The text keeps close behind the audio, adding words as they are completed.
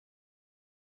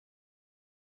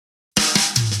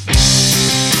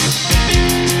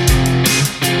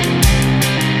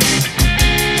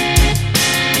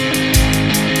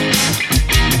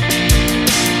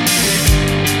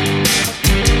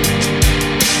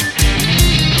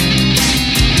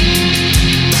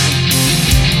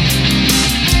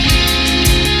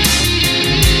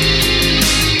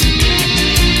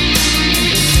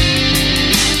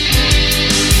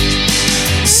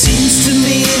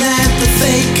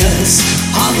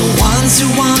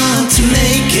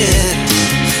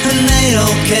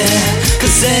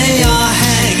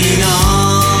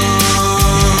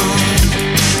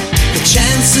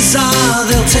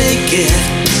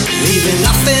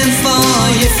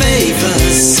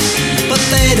favours, but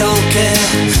they don't care,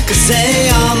 'cause they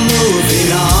are moving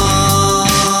on.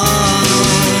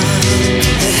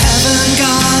 They haven't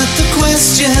got the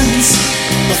questions,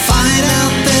 but find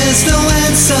out there's no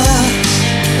answer.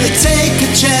 They take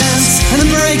a chance and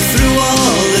break through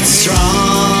all that's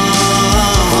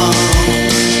strong.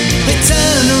 They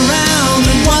turn around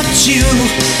and watch you.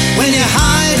 When you're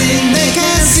hiding, they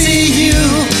can't see you.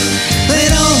 They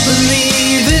don't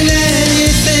believe in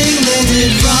anything they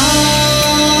did wrong.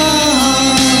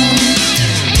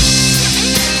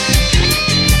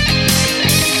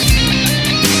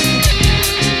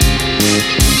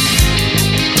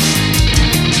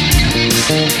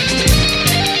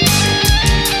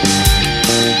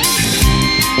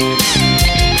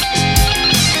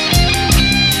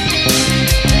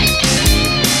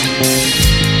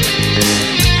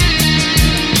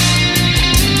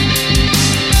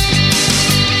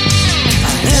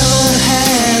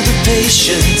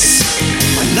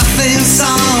 When nothing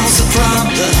solves a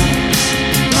problem,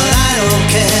 but I don't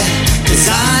care, 'cause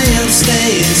I am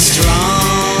staying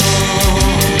strong.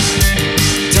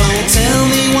 Don't tell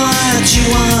me what you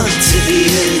want to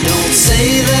hear, don't say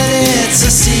that it's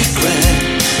a secret.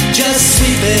 Just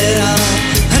sweep it up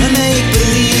and make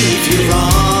believe you're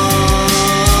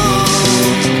wrong.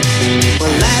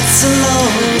 Well, that's a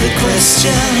loaded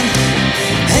question.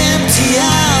 Empty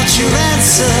out your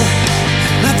answer.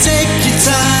 Now take your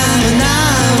time and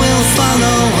I will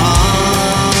follow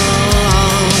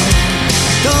on.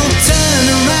 Don't turn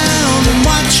around and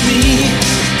watch me.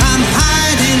 I'm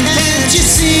hiding, can't you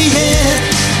see it?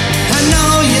 I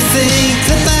know you think